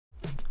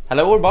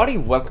Hello everybody,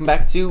 welcome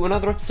back to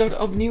another episode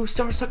of New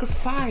Star Soccer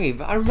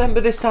 5. I remember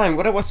this time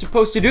what I was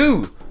supposed to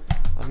do.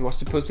 I was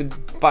supposed to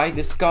buy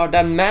this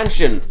goddamn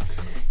mansion.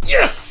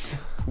 Yes!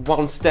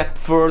 One step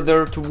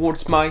further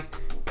towards my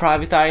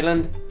private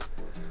island.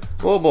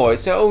 Oh boy,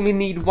 so I only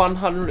need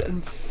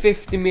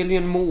 150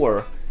 million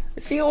more.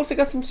 Let's see, I also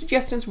got some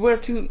suggestions where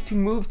to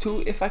move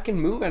to, if I can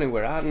move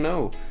anywhere, I don't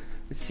know.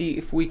 Let's see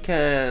if we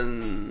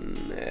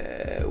can...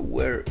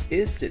 where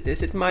is it?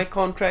 Is it my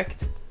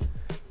contract?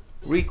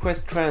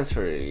 Request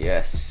transfer,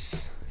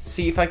 yes.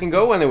 See if I can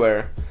go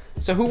anywhere.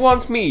 So who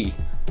wants me?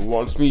 Who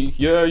wants me?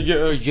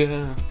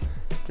 Yeah.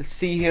 Let's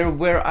see here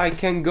where I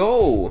can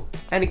go.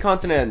 Any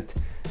continent.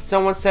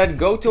 Someone said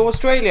go to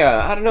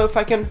Australia. I don't know if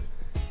I can...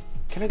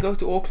 Can I go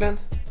to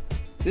Auckland?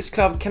 This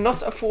club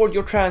cannot afford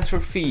your transfer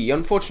fee,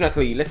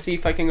 unfortunately. Let's see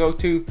if I can go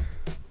to...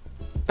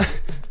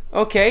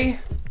 Okay.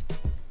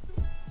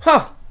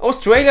 Huh,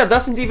 Australia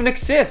doesn't even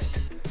exist.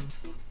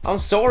 I'm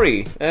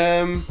sorry.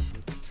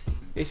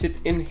 Is it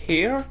in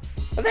here?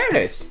 Oh, there it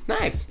is.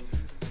 Nice.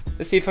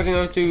 Let's see if I can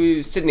go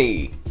to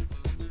Sydney.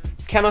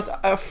 Cannot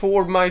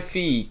afford my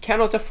fee.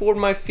 Cannot afford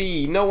my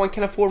fee. No one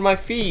can afford my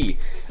fee.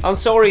 I'm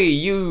sorry,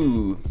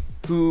 you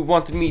who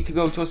wanted me to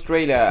go to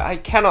Australia. I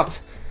cannot.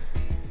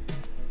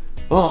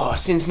 Oh,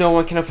 since no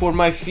one can afford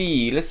my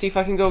fee. Let's see if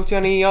I can go to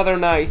any other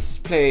nice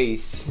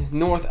place.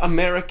 North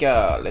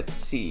America. Let's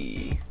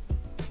see.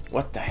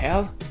 What the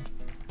hell?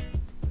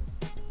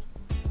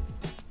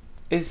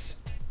 Is...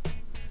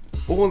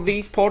 all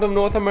these part of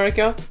North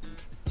America?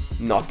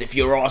 Not if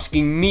you're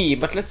asking me,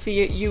 but let's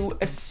see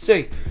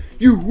USA.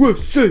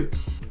 USA!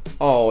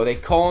 Oh, they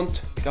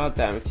can't. God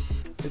damn it.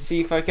 Let's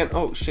see if I can...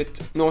 Oh,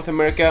 shit. North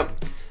America.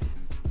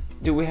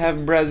 Do we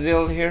have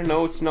Brazil here?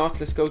 No, it's not.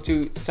 Let's go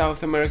to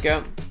South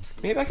America.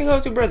 Maybe I can go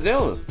to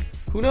Brazil.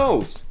 Who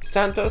knows?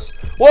 Santos.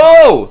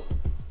 Whoa!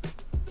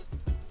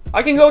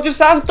 I can go to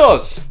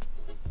Santos!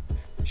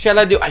 Shall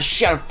I do... I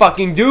shall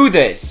fucking do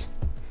this!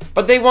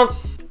 But they want...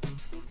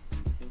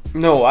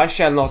 No, I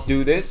shall not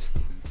do this.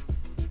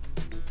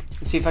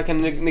 Let's see if I can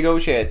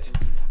negotiate.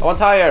 I want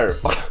higher.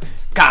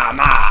 Come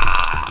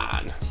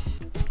on!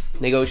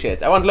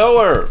 Negotiate. I want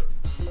lower.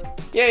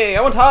 Yay,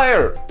 I want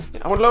higher.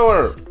 I want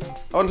lower.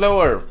 I want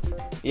lower.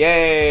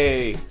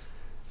 Yay.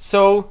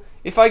 So,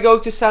 if I go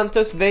to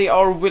Santos, they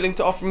are willing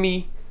to offer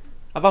me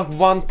about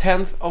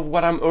 1/10 of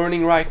what I'm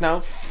earning right now.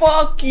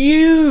 Fuck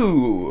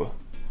you!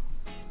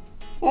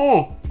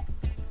 Oh.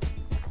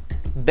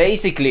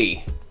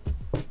 Basically.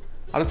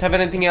 I don't have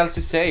anything else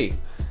to say.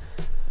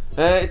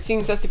 It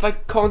seems as if I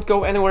can't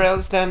go anywhere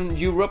else than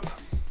Europe.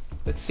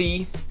 Let's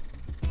see.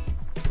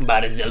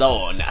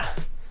 Barcelona.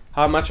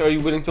 How much are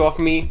you willing to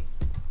offer me?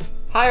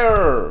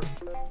 Higher!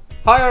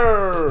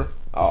 Higher!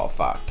 Oh,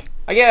 fuck.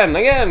 Again,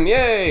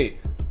 yay!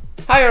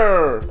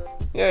 Higher!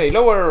 Yay,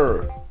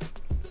 lower!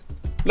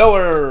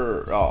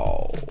 Lower!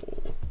 Oh.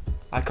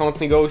 I can't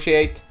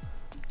negotiate.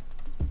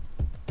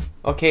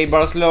 Okay,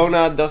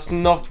 Barcelona does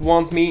not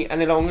want me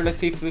any longer. Let's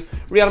see if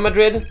Real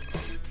Madrid...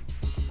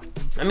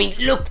 I mean,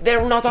 look,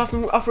 they're not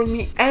offering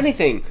me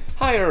anything.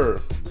 Higher.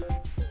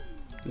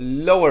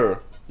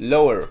 Lower.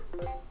 Lower.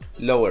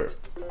 Lower.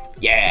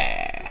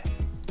 Yeah.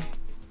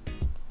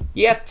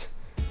 Yet.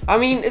 I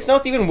mean, it's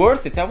not even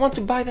worth it. I want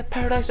to buy the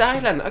Paradise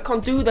Island. I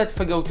can't do that if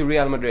I go to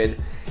Real Madrid.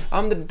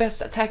 I'm the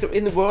best attacker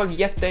in the world,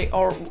 yet they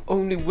are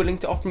only willing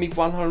to offer me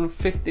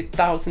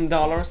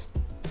 $150,000.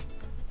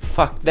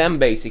 Fuck them,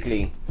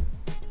 basically.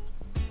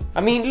 I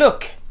mean,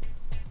 look.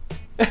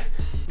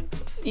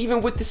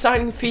 Even with the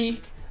signing fee,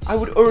 I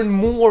would earn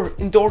more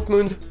in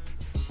Dortmund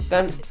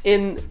than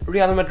in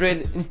Real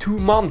Madrid in 2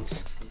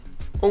 months.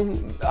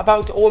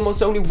 About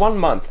almost only 1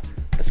 month.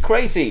 That's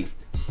crazy.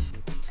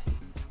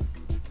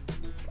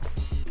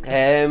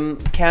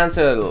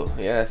 Cancel.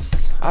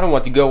 Yes. I don't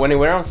want to go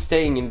anywhere. I'm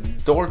staying in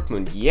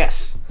Dortmund.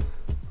 Yes.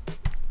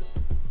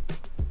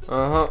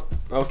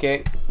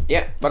 Okay.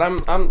 Yeah, but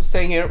I'm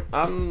staying here.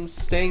 I'm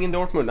staying in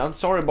Dortmund. I'm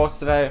sorry, boss,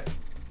 that I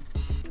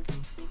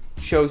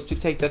chose to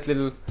take that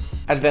little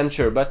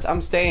adventure, but I'm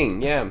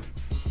staying, yeah.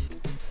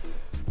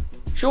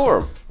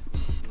 Sure.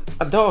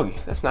 A dog,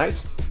 that's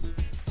nice.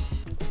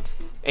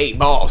 Hey,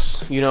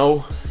 boss, you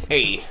know,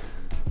 hey.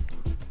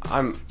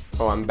 I'm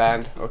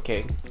banned,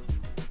 okay.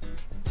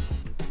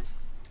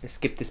 Let's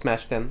skip this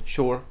match then,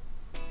 sure.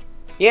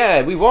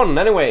 Yeah, we won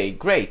anyway,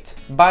 great.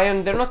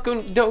 Bayern, they're not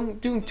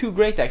doing too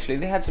great actually.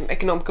 They had some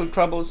economical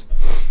troubles.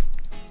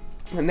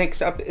 And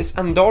next up is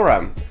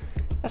Andorra.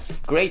 That's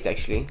great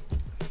actually.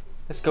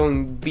 Let's go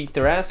and beat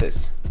their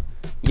asses.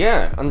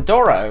 Yeah,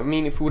 Andorra. I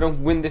mean, if we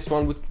don't win this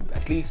one with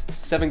at least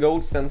 7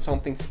 goals, then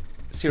something's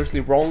seriously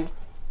wrong.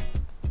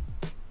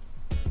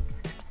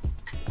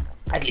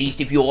 At least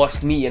if you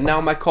ask me. And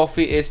now my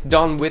coffee is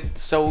done with,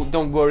 so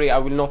don't worry, I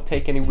will not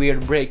take any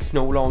weird breaks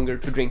no longer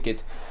to drink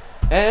it.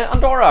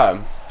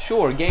 Andorra.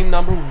 Sure, game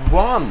number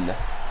 1.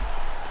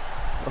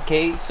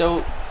 Okay,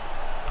 so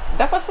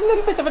that was a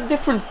little bit of a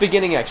different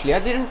beginning actually. I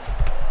didn't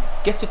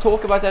get to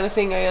talk about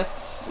anything. I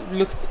just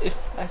looked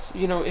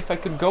if I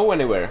could go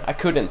anywhere. I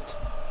couldn't.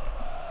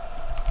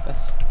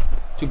 That's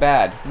too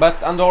bad.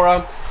 But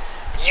Andorra,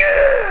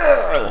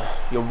 Yeah!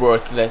 You're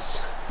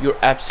worthless. You're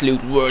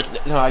absolute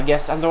worthless. No, I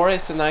guess Andorra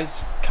is a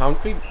nice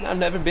country. I've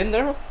never been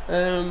there.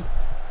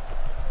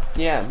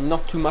 Yeah,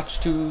 not too much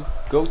to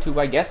go to,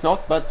 I guess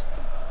not, but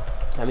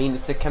I mean,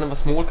 it's a kind of a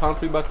small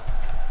country, but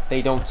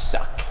they don't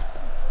suck.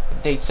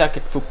 They suck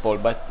at football,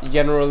 but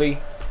generally,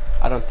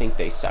 I don't think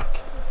they suck.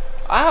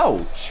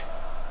 Ouch!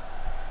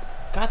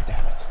 God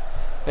damn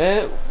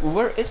it.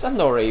 Where is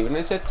Andorra even?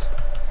 Is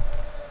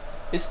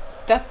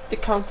that the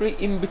country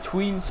in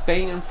between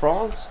Spain and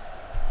France?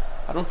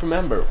 I don't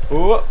remember.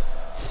 Oh!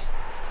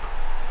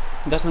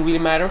 Doesn't really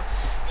matter.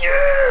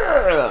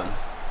 Yeah!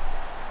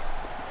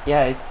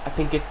 Yeah, I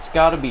think it's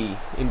gotta be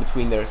in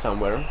between there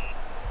somewhere.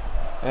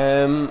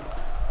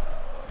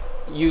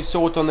 You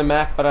saw it on the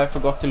map, but I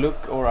forgot to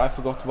look, or I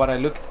forgot what I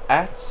looked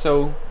at,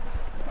 so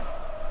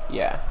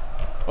yeah.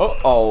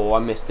 Oh, I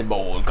missed the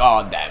ball.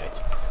 God damn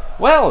it.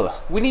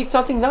 Well, we need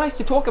something nice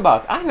to talk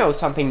about. I know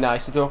something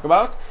nice to talk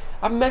about.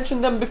 I've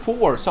mentioned them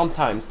before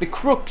sometimes. The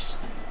Crooks.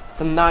 It's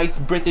a nice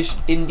British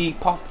indie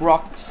pop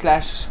rock /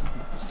 60s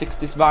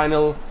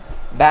vinyl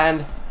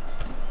band.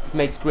 It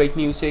makes great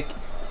music.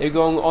 They're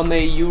going on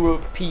a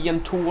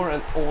European tour,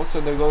 and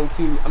also they're going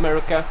to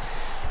America.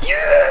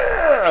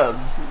 Yeah!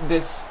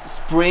 This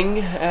spring,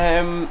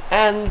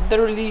 and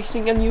they're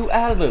releasing a new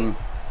album.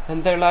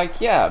 And they're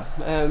like, yeah,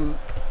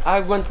 I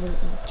went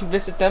to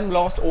visit them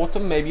last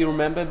autumn. Maybe you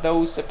remember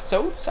those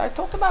episodes I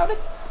talked about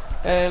it.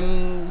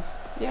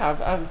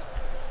 Yeah,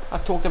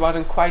 I've talked about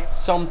them quite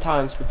some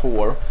times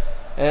before.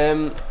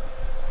 And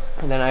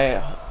then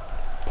I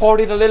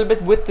partied a little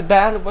bit with the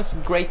band. It was a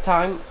great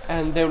time,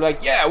 and they were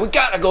like, yeah, we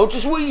gotta go to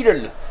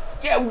Sweden.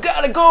 Yeah, we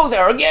gotta go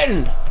there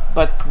again.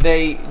 But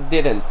they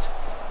didn't.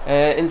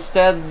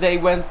 Instead, they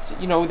went,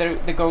 you know,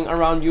 they're going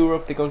around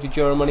Europe. They're going to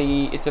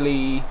Germany,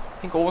 Italy,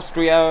 I think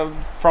Austria,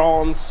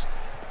 France,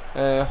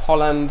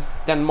 Holland,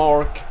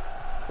 Denmark,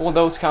 all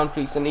those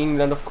countries, and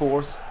England, of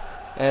course.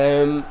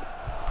 And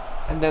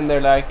then they're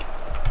like,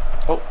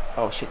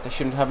 oh shit, I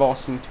shouldn't have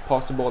asked him to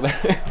pass the ball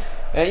there.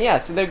 Yeah,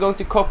 so they're going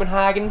to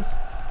Copenhagen.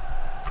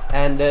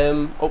 And,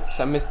 oops,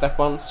 I missed that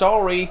one.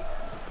 Sorry.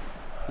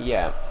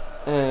 Yeah.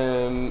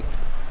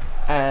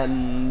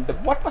 And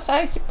what was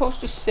I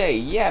supposed to say?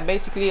 Yeah,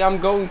 basically I'm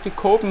going to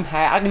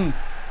Copenhagen,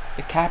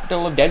 the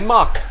capital of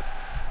Denmark.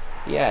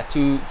 Yeah,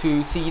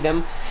 to see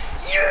them.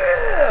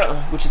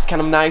 Yeah! Which is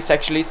kind of nice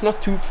actually. It's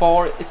not too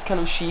far. It's kind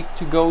of cheap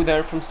to go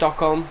there from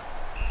Stockholm.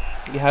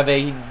 You have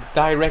a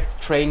direct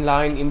train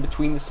line in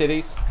between the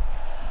cities,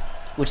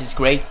 which is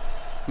great.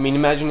 I mean,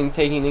 imagining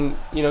taking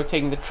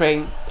the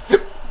train.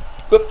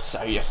 Whoops,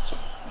 I just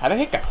had a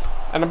hiccup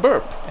and a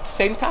burp at the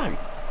same time.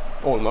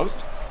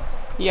 Almost.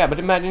 Yeah, but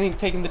imagining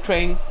taking the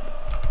train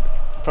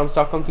from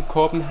Stockholm to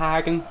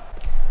Copenhagen.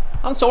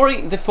 I'm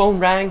sorry, the phone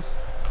rang.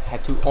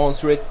 Had to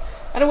answer it.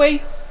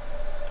 Anyway,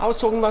 I was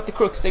talking about the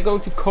Crooks. They're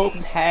going to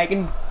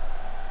Copenhagen,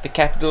 the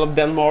capital of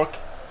Denmark.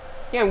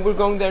 Yeah, and we're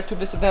going there to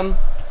visit them,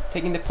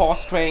 taking the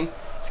fast train.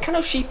 It's kind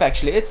of cheap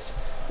actually. It's,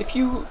 if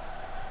you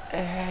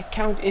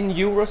count in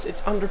euros,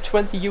 it's under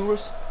 20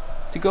 euros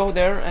to go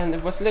there, and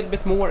it was a little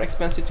bit more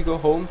expensive to go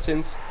home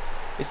since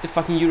it's the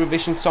fucking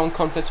Eurovision Song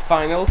Contest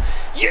final.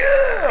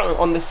 Yeah!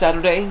 On the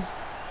Saturday.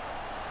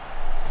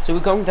 So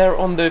we're going there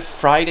on the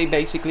Friday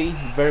basically,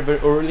 very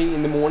early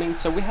in the morning.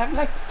 So we have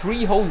like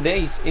 3 whole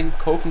days in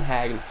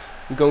Copenhagen.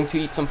 We're going to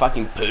eat some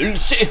fucking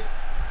pølse.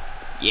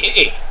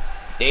 Yeah!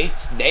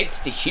 That's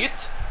the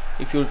shit.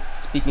 If you're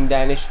speaking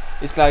Danish,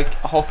 it's like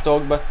a hot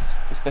dog, but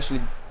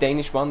especially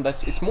Danish one.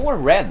 It's more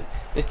red.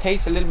 It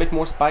tastes a little bit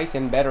more spicy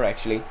and better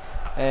actually.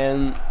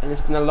 And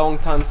it's been a long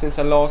time since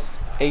I last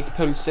ate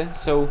pølse.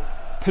 So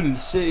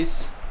pølse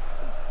is,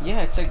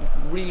 yeah, it's a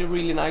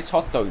really nice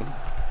hot dog.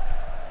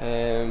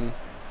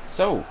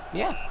 So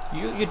yeah,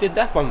 you did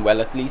that one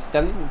well at least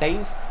then,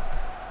 Danes.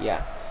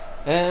 Yeah.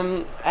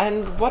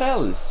 And what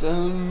else?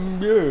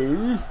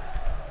 Yeah.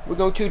 We're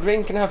going to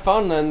drink and have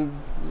fun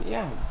and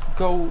yeah,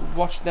 go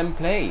watch them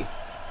play,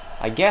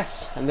 I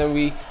guess. And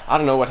then I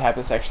don't know what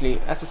happens actually.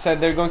 As I said,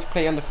 they're going to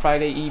play on the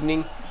Friday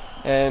evening.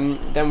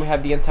 Then we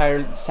have the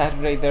entire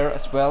Saturday there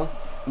as well.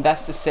 And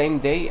that's the same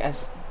day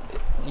as,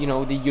 you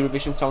know, the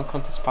Eurovision Song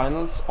Contest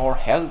finals are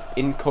held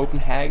in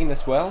Copenhagen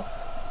as well.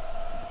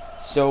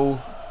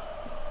 So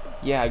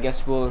yeah, I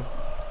guess we'll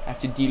have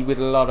to deal with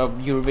a lot of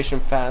Eurovision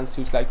fans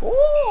who's like,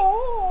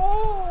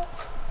 oh,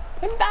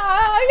 and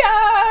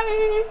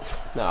I.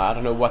 No, I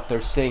don't know what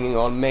they're singing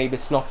on. Maybe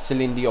it's not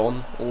Celine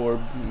Dion or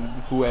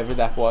whoever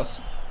that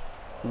was.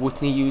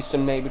 Whitney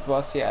Houston, maybe it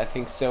was. Yeah, I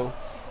think so.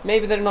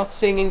 Maybe they're not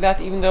singing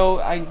that, even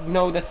though I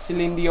know that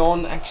Celine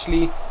Dion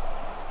actually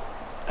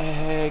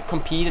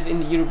competed in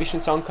the Eurovision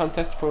Song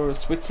Contest for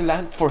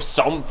Switzerland for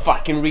some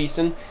fucking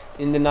reason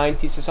in the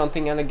 90s or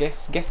something, and I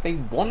guess they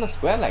won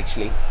as well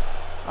actually.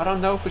 I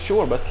don't know for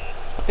sure, but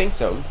I think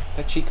so,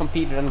 that she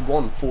competed and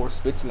won for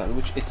Switzerland,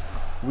 which is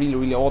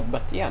really odd,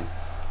 but yeah,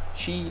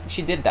 she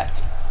did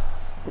that.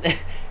 I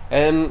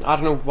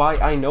don't know why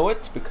I know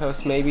it,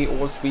 because maybe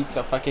all Swedes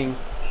are fucking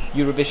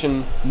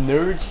Eurovision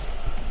nerds,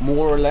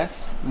 more or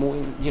less, more,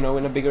 you know,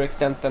 in a bigger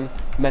extent than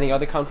many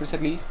other countries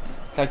at least.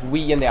 It's like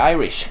we and the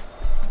Irish.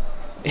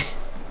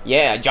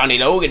 Yeah, Johnny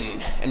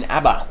Logan and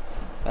ABBA.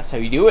 That's how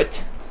you do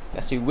it.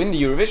 That's how you win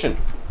the Eurovision.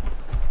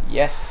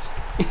 Yes.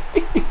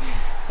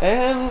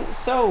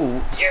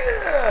 So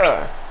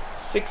yeah,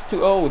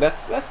 6-0.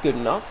 That's good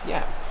enough.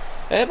 Yeah.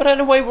 But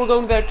anyway, we're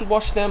going there to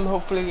watch them.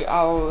 Hopefully,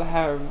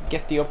 I'll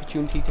get the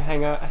opportunity to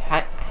hang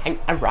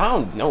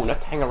around. No,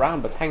 not hang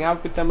around, but hang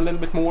out with them a little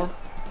bit more.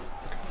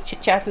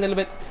 Chit chat a little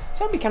bit. So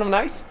that'll be kind of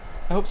nice.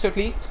 I hope so, at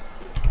least.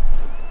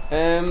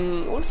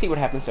 We'll see what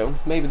happens though.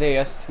 Maybe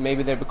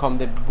they become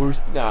the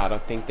worst. No, I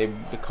don't think they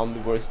become the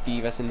worst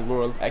divas in the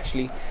world.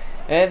 Actually,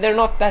 they're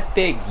not that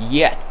big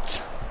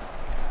yet.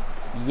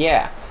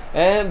 Yeah,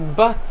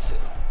 but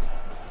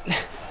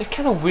they're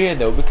kind of weird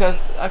though,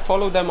 because I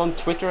follow them on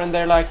Twitter and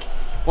they're like,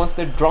 once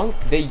they're drunk,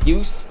 they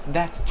use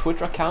that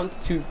Twitter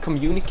account to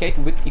communicate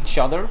with each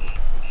other.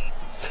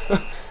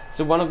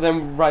 So one of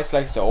them writes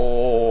like,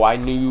 "Oh, I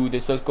knew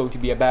this was going to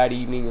be a bad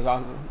evening.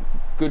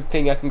 Good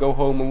thing I can go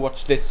home and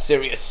watch this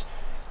series."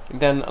 And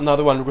then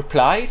another one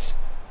replies.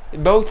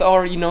 Both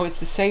are, you know, it's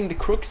the same, the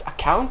Crooks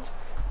account.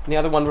 And the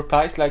other one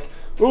replies like,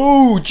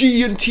 "Oh,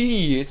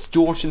 G&T, it's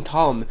George and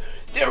Tom.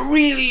 They're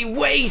really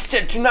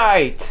wasted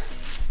tonight."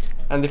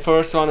 And the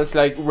first one is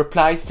like,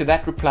 replies to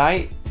that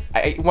reply,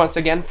 once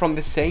again from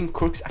the same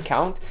Crooks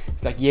account.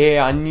 It's like,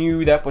 "Yeah, I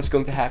knew that was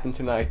going to happen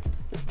tonight."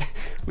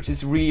 Which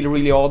is really,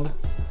 really odd.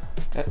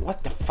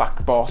 What the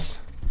fuck, boss?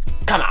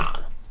 Come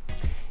on!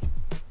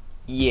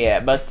 Yeah,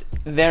 but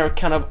they're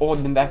kind of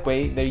odd in that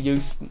way. They're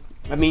used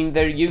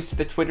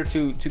the Twitter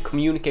to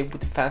communicate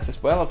with the fans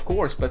as well, of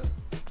course, but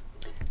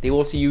they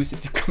also use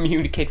it to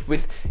communicate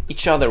with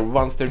each other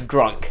once they're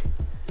drunk,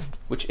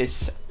 which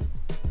is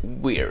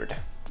weird.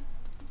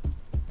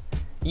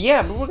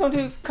 Yeah, but we're going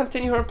to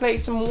continue and play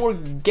some more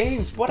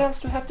games. What else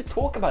do we have to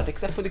talk about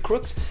except for the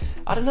Crooks?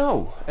 I don't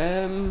know.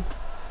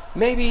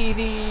 Maybe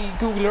the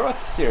Google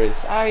Earth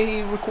series.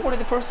 I recorded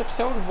the first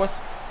episode.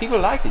 People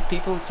liked it.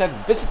 People said,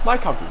 "Visit my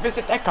country,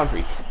 visit that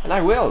country," and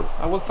I will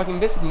fucking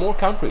visit more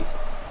countries.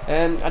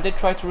 I did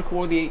try to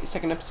record the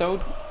second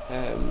episode.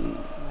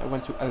 I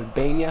went to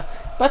Albania,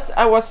 but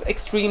I was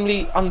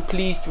extremely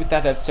unpleased with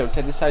that episode,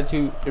 so I decided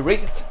to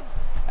erase it,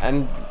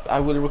 and I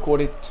will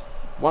record it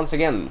once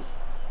again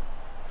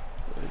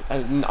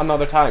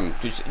another time.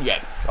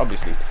 Yeah,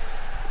 obviously.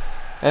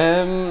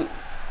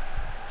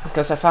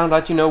 Because I found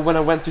out, you know, when I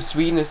went to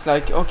Sweden, it's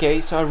like,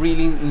 okay, so I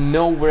really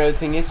know where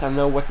everything is, I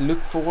know what to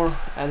look for,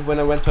 and when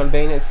I went to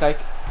Albania, it's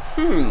like,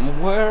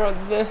 where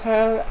the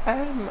hell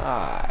am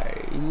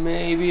I?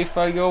 Maybe if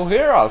I go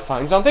here, I'll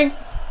find something.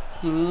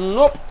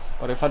 Nope.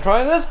 But if I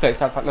try this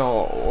place, I'll find,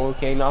 no,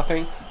 okay,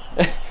 nothing.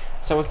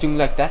 So I was doing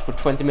like that for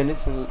 20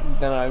 minutes, and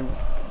then I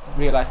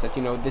realized that,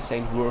 you know, this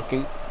ain't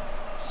working.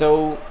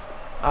 So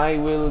I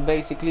will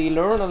basically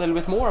learn a little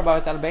bit more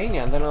about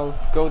Albania, and then I'll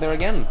go there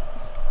again.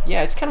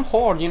 Yeah, it's kind of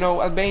hard, you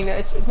know, Albania,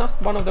 it's not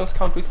one of those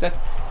countries that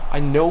I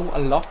know a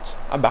lot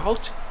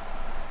about.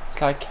 It's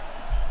like,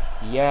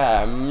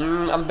 yeah,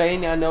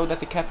 Albania, I know that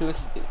the capital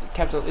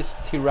is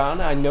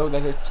Tirana, I know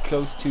that it's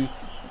close to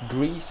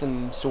Greece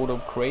and sort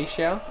of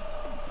Croatia.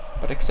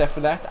 But except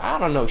for that, I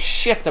don't know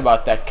shit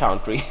about that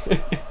country.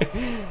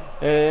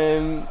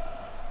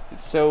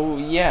 So,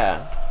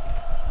 yeah.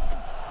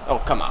 Oh,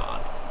 come on.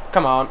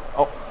 Come on.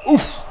 Oh,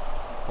 oof.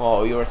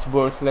 Oh, you're as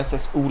worthless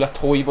as Ola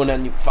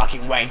Toivonen, you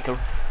fucking wanker.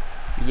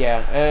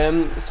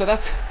 Yeah, so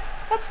that's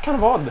kind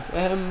of odd.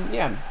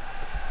 Yeah,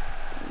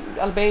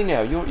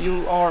 Albania,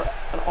 you are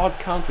an odd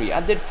country. I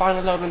did find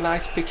a lot of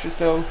nice pictures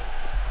though.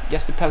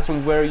 Just depends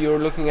on where you're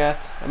looking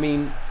at. I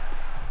mean,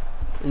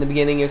 in the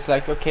beginning it's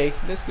like, okay,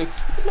 so it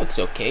looks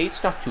okay.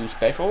 It's not too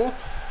special.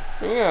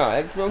 Yeah,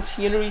 I don't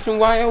see any reason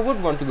why I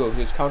would want to go to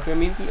this country. I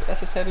mean,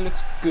 as I said, it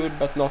looks good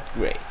but not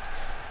great.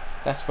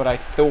 That's what I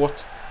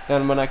thought.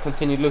 Then when I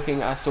continued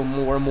looking, I saw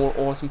more and more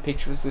awesome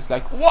pictures. It's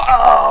like,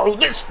 wow,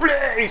 this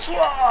place,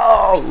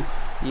 wow!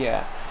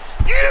 Yeah.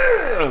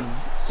 Yeah!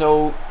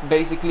 So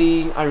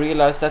basically, I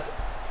realized that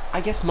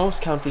I guess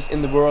most countries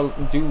in the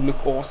world do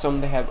look awesome.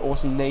 They have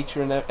awesome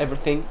nature and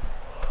everything.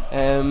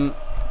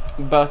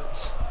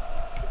 But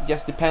it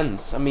just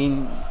depends. I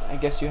mean, I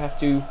guess you have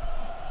to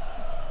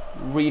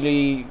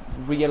really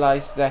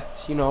realize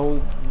that, you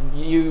know,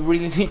 you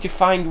really need to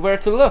find where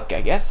to look,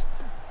 I guess.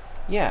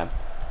 Yeah.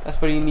 That's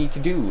what you need to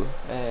do,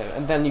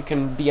 and then you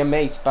can be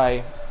amazed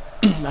by,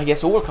 I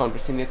guess, all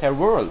countries in the entire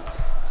world.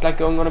 It's like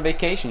going on a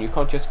vacation. You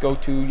can't just go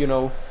to, you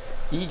know,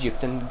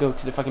 Egypt and go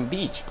to the fucking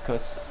beach,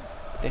 because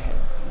they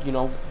have, you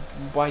know,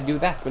 why do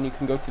that when you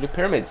can go to the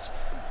pyramids?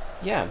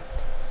 Yeah.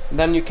 And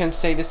then you can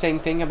say the same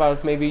thing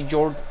about maybe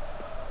Jordan?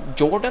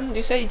 Do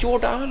you say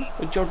Jordan?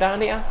 Or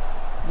Jordania?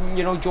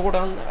 You know,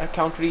 Jordan, a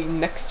country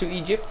next to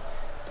Egypt.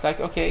 It's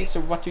like, okay, so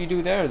what do you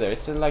do there?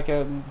 It's like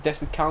a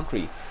desert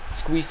country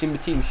squeezed in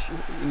between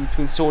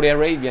Saudi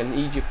Arabia and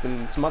Egypt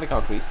and some other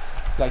countries.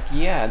 It's like,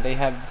 yeah, they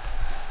have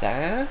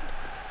sand,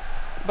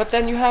 but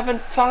then you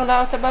haven't found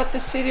out about the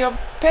city of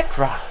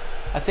Petra,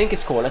 I think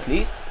it's called, at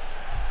least.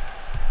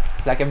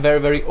 It's like a very,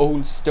 very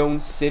old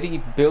stone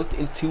city built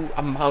into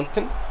a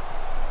mountain.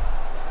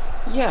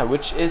 Yeah,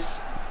 which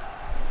is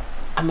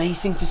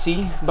amazing to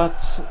see.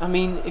 But I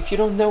mean, if you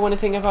don't know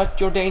anything about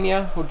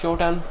Jordania or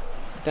Jordan,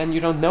 then you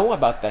don't know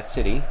about that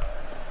city.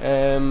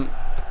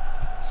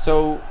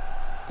 So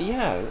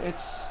yeah,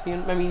 it's, you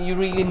know, I mean, you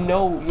really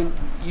know,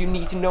 you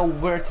need to know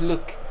where to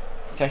look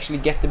to actually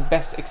get the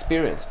best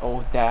experience.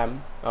 Oh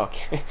damn.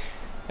 Okay.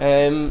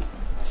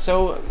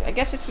 So I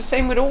guess it's the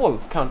same with all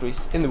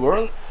countries in the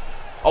world.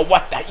 Oh,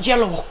 what, that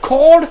yellow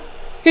card?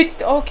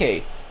 Hit.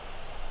 Okay,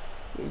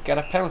 we got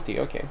a penalty.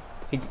 Okay,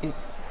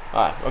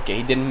 okay,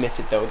 he didn't miss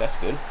it though. That's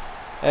good.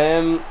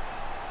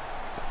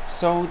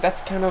 So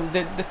that's kind of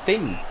the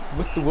thing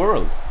with the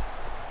world.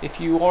 If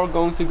you are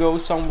going to go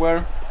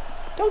somewhere,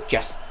 don't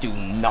just do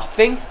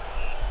nothing.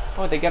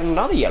 Oh, they got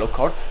another yellow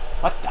card.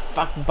 What the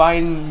fuck?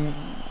 Bayern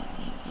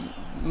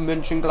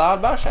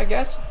Mönchengladbach, I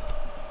guess.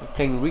 They're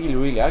playing really,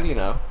 really ugly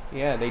now.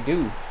 Yeah, they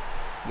do.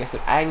 I guess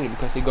they're angry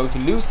because they're going to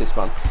lose this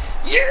one.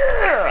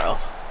 Yeah!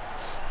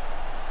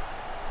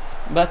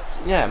 But,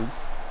 yeah.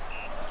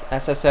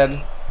 As I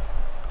said,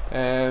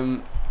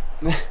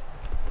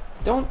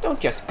 don't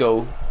just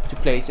go to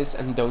places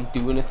and don't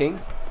do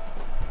anything.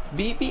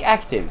 Be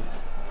active.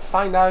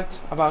 Find out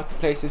about the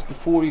places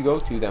before you go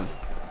to them.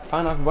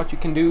 Find out what you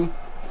can do.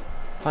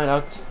 Find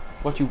out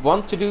what you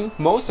want to do.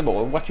 Most of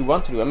all, what you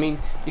want to do. I mean,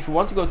 if you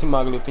want to go to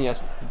Magaluf and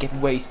just get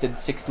wasted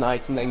 6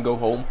 nights and then go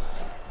home,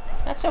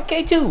 that's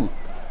okay too.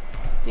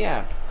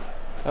 Yeah.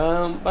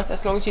 But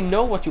as long as you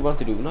know what you want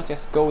to do, not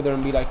just go there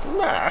and be like,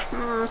 nah,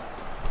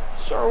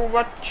 so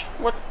what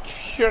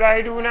should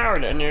I do now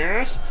then,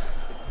 yes?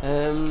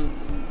 Do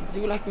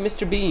you like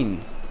Mr.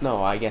 Bean?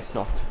 No, I guess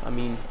not. I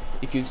mean,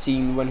 if you've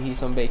seen When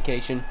He's on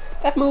Vacation,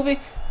 that movie,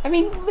 I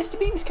mean, Mr.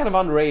 Bean is kind of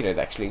underrated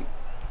actually.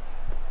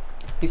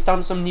 He's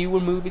done some newer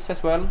movies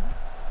as well.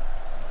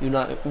 You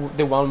know,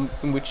 the one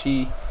in which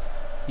he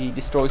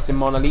destroys the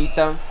Mona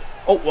Lisa.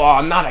 Oh, wow,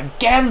 not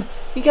again!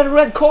 He got a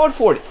red card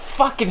for it!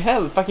 Fucking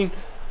hell, fucking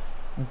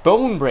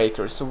bone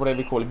breakers or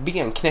whatever you call it.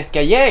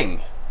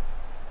 Benknäckargäng!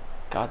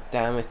 God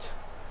damn it.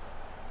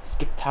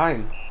 Skip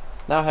time.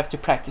 Now I have to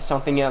practice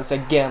something else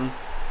again.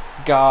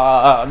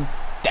 God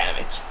damn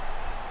it.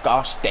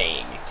 Gosh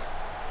dang it.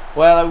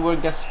 Well, I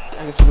guess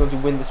we're going to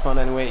win this one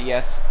anyway,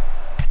 yes.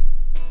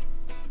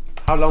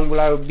 How long will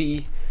I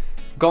be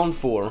gone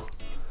for?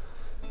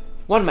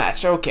 1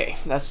 match, okay.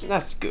 That's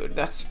good,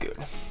 that's good.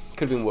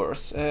 Could have been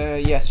worse.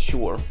 Yes,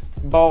 sure.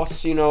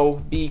 Boss, you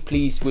know, be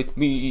pleased with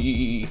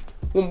me.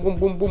 Boom, boom,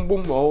 boom, boom,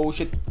 boom. Oh,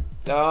 shit.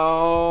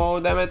 Oh,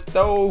 damn it.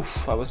 Oh,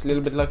 I was a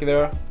little bit lucky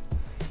there.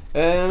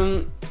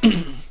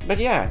 But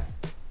yeah.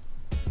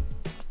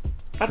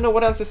 I don't know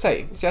what else to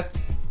say. It's just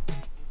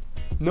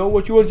know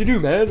what you want to do,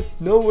 man.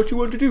 Know what you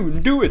want to do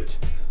and do it.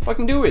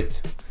 Fucking do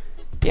it.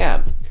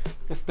 Yeah.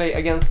 Let's play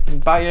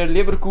against Bayer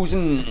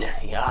Leverkusen.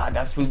 Yeah,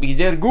 that will be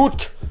sehr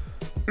gut.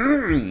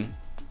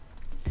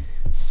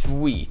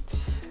 Sweet.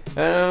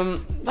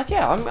 But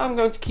yeah, I'm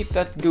going to keep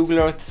that Google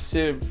Earth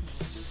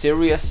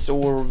series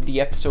or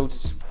the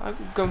episodes. I'm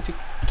going to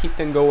keep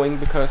them going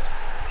because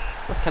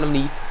that's kind of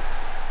neat.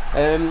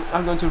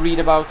 I'm going to read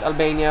about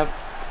Albania.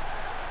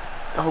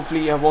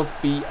 Hopefully I won't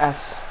be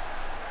as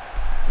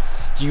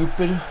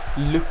stupid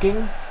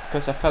looking,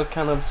 because I felt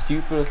kind of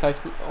stupid. It's like,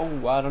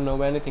 oh, I don't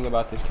know anything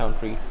about this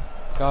country.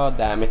 God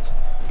damn it.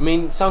 I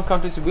mean, some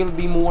countries will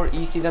be more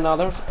easy than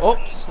others.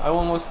 Oops, I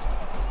almost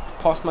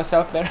paused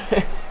myself there.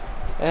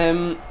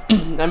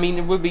 I mean,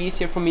 it will be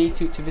easier for me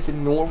to visit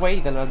Norway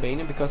than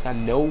Albania because I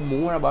know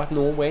more about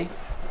Norway.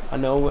 I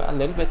know a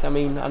little bit. I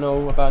mean, I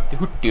know about the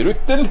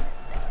Hurtigruten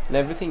and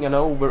everything. I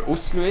know where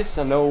Oslo is.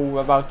 I know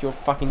about your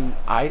fucking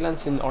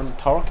islands in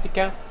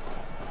Antarctica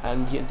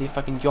and the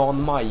fucking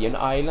Jan Mayen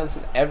Islands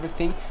and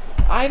everything.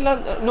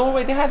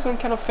 Norway, they have some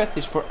kind of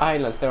fetish for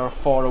islands that are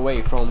far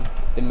away from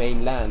the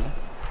mainland.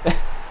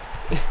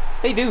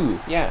 They do,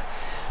 yeah.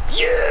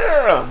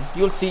 Yeah!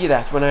 You'll see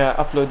that when I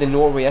upload the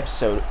Norway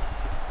episode.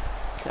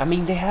 I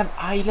mean, they have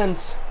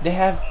islands. They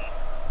have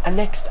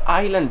annexed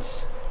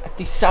islands at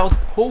the South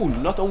Pole.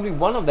 Not only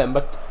one of them,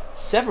 but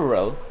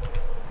several.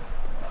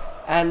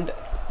 And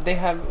they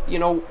have, you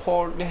know,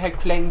 they have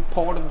claimed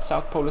part of the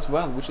South Pole as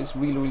well, which is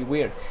really, really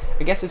weird.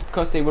 I guess it's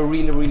because they were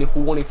really, really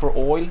horny for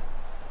oil.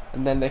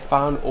 And then they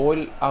found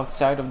oil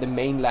outside of the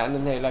mainland,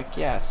 and they're like,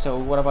 yeah, so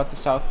what about the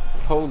South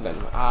Pole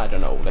then? I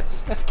don't know,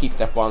 let's keep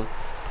that one.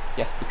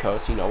 Just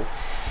because, you know.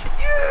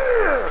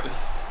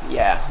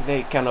 Yeah,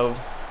 they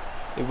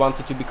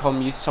wanted to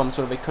become some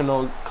sort of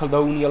a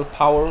colonial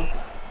power.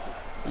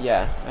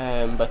 Yeah,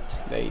 but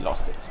they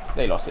lost it.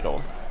 They lost it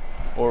all.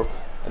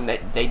 And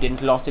they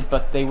didn't lose it,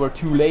 but they were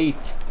too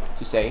late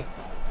to say.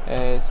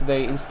 So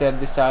they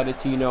instead decided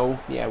to, you know,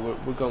 yeah,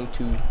 we're going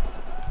to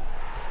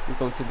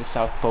the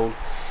South Pole.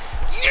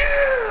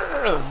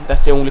 Yeah!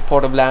 That's the only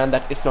part of land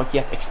that is not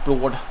yet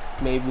explored.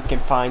 Maybe we can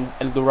find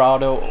El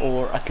Dorado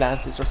or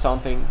Atlantis or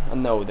something.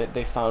 And no,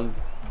 they found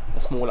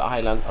a small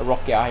island, a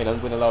rocky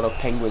island with a lot of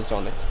penguins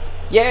on it.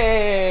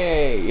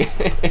 Yay!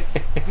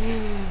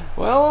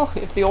 Well,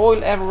 if the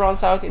oil ever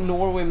runs out in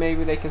Norway,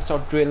 maybe they can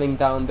start drilling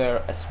down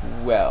there as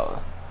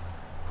well.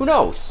 Who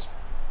knows?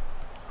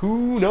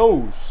 Who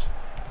knows?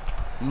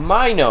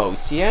 My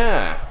nose,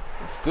 yeah.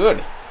 That's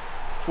good.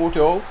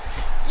 4-0.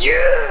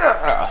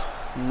 Yeah!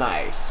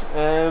 Nice.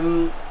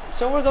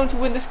 So we're going to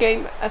win this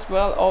game as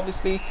well,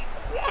 obviously.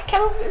 Yeah,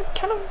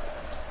 kind of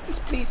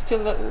displeased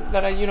still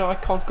that I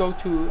can't go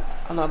to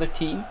another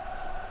team,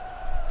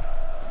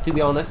 to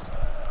be honest.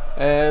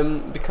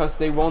 Because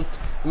they want,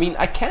 I mean,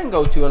 I can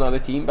go to another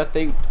team, but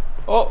they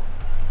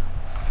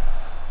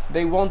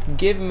won't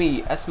give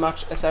me as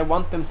much as I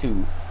want them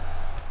to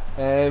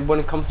when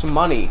it comes to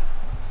money.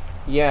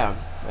 Yeah.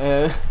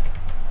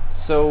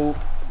 So,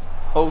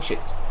 oh shit.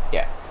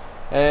 Yeah.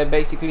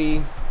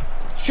 Basically,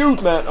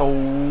 shoot, man.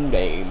 Oh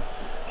damn.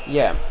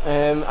 Yeah.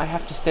 I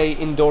have to stay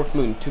in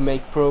Dortmund to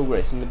make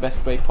progress in the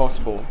best way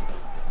possible.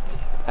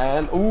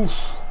 And oof,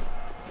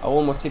 I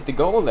almost hit the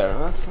goal there.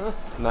 That's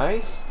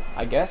nice,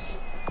 I guess.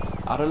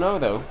 I don't know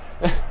though.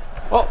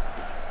 Well,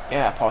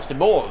 yeah, pass the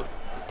ball.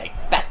 Take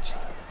that.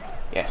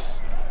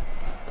 Yes.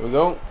 Here we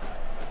go.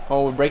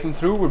 Oh, we're breaking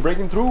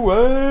through,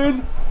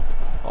 and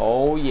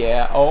oh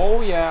yeah,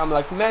 I'm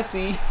like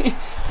Messi.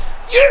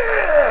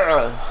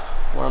 Yeah!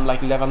 Or I'm like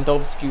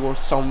Lewandowski or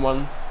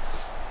someone.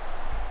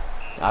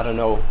 I don't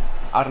know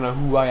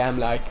who I am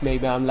like.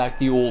 Maybe I'm like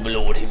the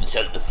Overlord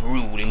himself,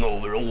 ruling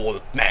over all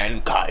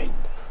mankind.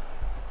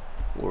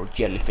 Or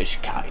jellyfish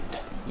kind.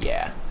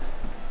 Yeah.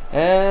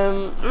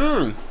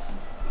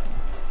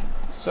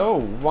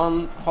 So,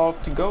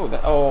 1/2 to go.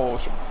 Oh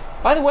shit.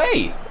 By the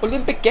way,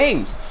 Olympic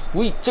Games,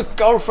 we took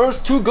our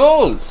first 2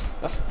 goals.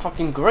 That's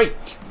fucking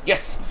great.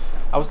 Yes.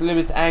 I was a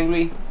little bit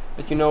angry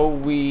that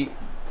we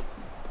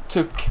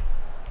took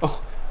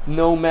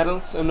no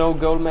medals or no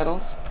gold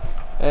medals.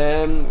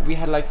 We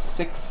had like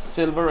 6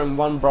 silver and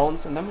 1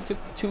 bronze, and then we took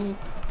 2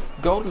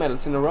 gold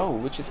medals in a row,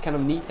 which is kind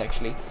of neat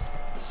actually.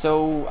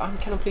 So I'm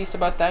kind of pleased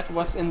about that. It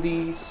was in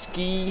the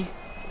ski,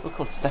 what's it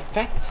called,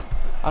 stafette?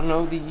 I don't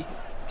know, the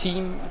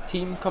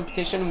team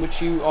competition,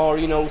 which you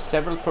are,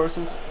 several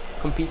persons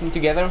competing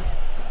together.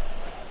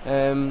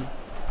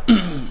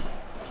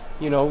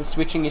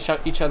 Switching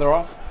each other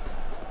off.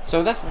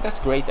 So that's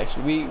great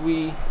actually.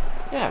 We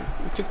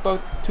took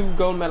both 2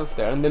 gold medals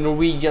there, and the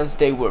Norwegians,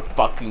 they were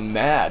fucking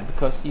mad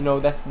because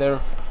that's their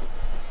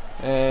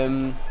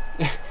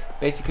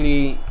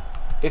basically,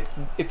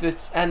 if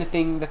it's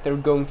anything that they're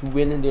going to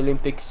win in the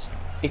Olympics,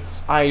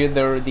 it's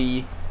either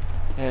the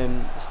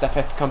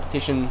stafette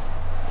competition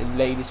in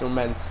ladies or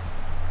men's.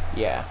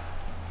 Yeah,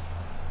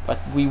 but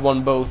we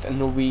won both, and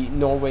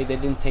Norway, they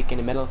didn't take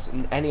any medals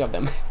in any of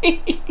them.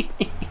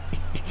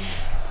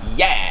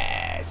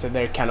 Yeah, so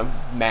they're kind of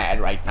mad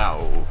right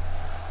now.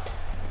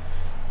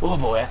 Oh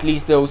boy, at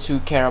least those who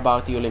care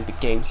about the Olympic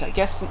Games. I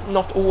guess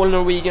not all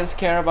Norwegians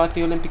care about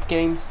the Olympic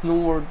Games,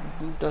 nor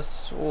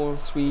does all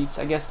Swedes.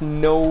 I guess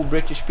no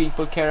British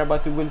people care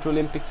about the Winter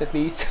Olympics at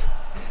least.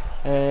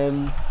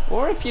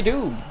 Or if you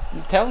do,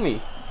 tell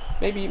me.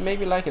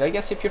 Maybe like it. I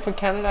guess if you're from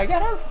Canada, I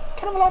get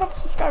kind of a lot of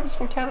subscribers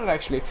from Canada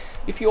actually.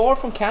 If you are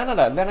from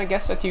Canada, then I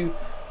guess that you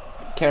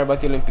care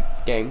about the Olympic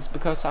Games,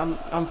 because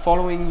I'm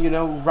following,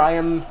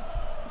 Ryan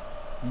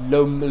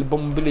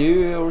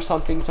Lombelieu or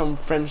something, some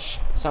French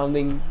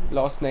sounding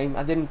last name.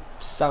 I didn't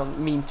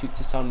mean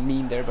to sound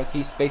mean there, but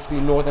he's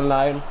basically Northern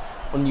Lion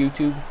on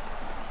YouTube.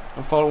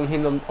 I'm following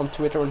him on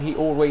Twitter, and he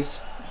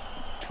always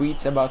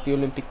tweets about the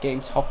Olympic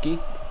Games hockey.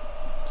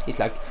 He's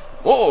like,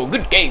 "Oh,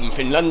 good game,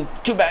 Finland.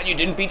 Too bad you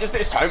didn't beat us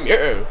this time.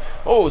 Yeah.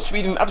 Oh,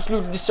 Sweden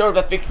absolutely deserved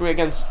that victory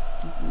against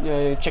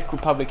Czech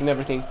Republic and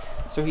everything."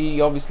 So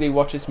he obviously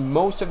watches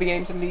most of the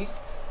games at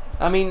least.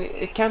 I mean,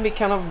 it can be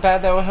kind of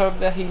bad though. I heard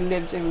that he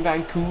lives in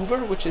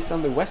Vancouver, which is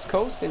on the west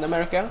coast in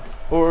America,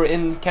 or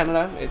in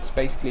Canada. It's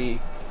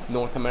basically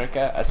North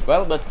America as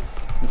well, but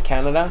in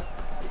Canada.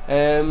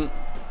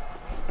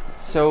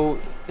 So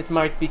it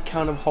might be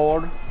kind of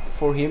hard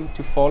for him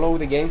to follow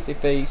the games if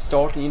they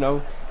start,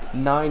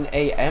 9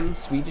 AM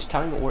Swedish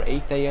time or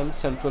 8 AM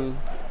Central,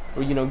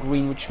 or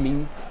Greenwich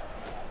Mean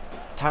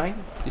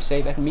Time. You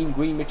say that, mean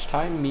Greenwich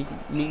time,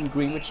 mean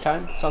Greenwich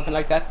time, something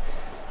like that.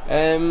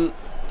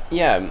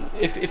 Yeah,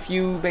 if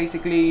you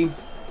basically,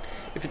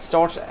 if it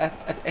starts at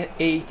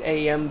 8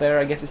 AM there,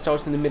 I guess it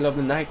starts in the middle of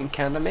the night in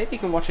Canada. Maybe you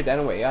can watch it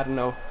anyway. I don't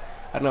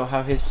know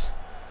how his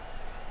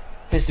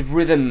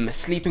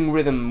sleeping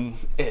rhythm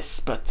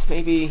is, but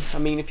maybe, I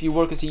mean, if you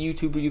work as a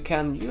YouTuber,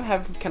 you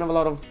have kind of a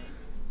lot of,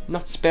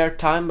 not spare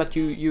time, but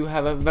you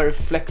have a very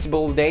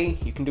flexible day.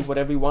 You can do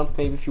whatever you want.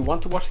 Maybe if you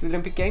want to watch the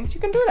Olympic Games,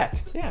 you can do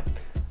that. Yeah,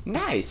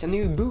 nice. A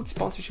new boot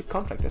sponsorship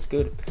contract. That's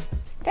good.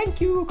 Thank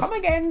you. Come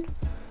again.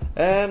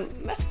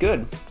 That's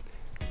good.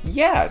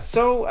 Yeah.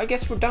 So I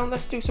guess we're done.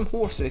 Let's do some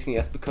horse racing,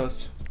 yes,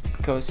 because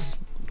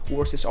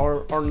horses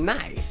are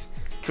nice.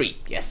 Treat,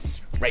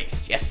 yes.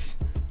 Race, yes.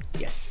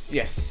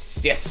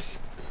 Yes.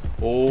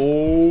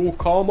 Oh,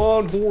 come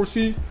on,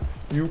 horsey.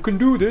 You can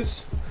do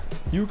this.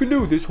 You can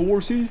do this,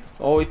 horsey.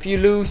 Oh, if you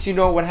lose, you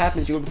know what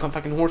happens. You'll become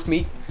fucking horse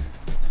meat.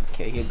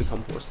 Okay, he'll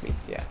become horse meat,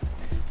 yeah.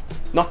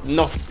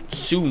 Not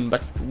soon,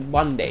 but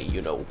one day,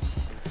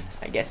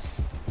 I guess,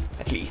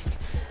 at least.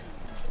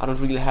 I don't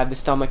really have the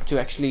stomach to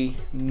actually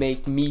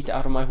make meat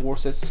out of my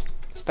horses.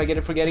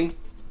 Spaghetti forgetting.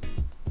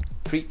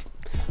 Treat.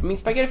 I mean,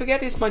 Spaghetti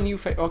Forgetti is my new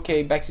favorite.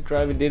 Okay, Backseat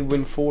Driver did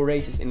win 4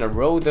 races in a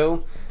row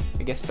though.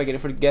 I guess Spaghetti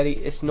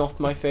Forgetti is not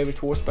my favorite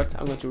horse, but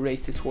I'm going to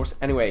race this horse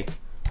anyway.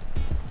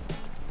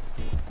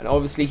 And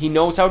obviously he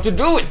knows how to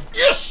do it.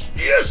 Yes,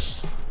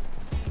 yes.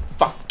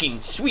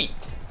 Fucking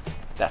sweet.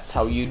 That's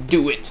how you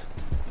do it.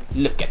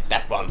 Look at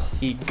that one.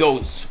 He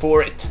goes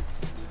for it.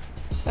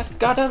 That's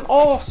goddamn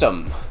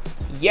awesome.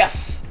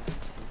 Yes.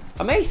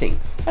 Amazing.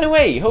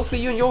 Anyway,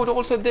 hopefully you enjoyed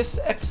also this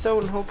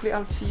episode, and hopefully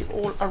I'll see you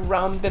all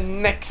around the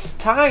next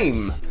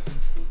time.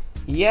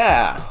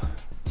 Yeah.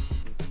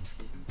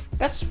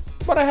 That's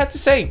what I had to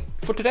say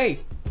for today.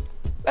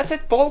 That's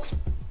it, folks.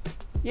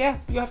 Yeah,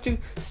 you have to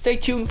stay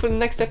tuned for the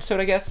next episode,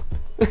 I guess.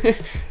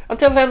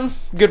 Until then,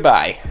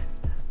 goodbye.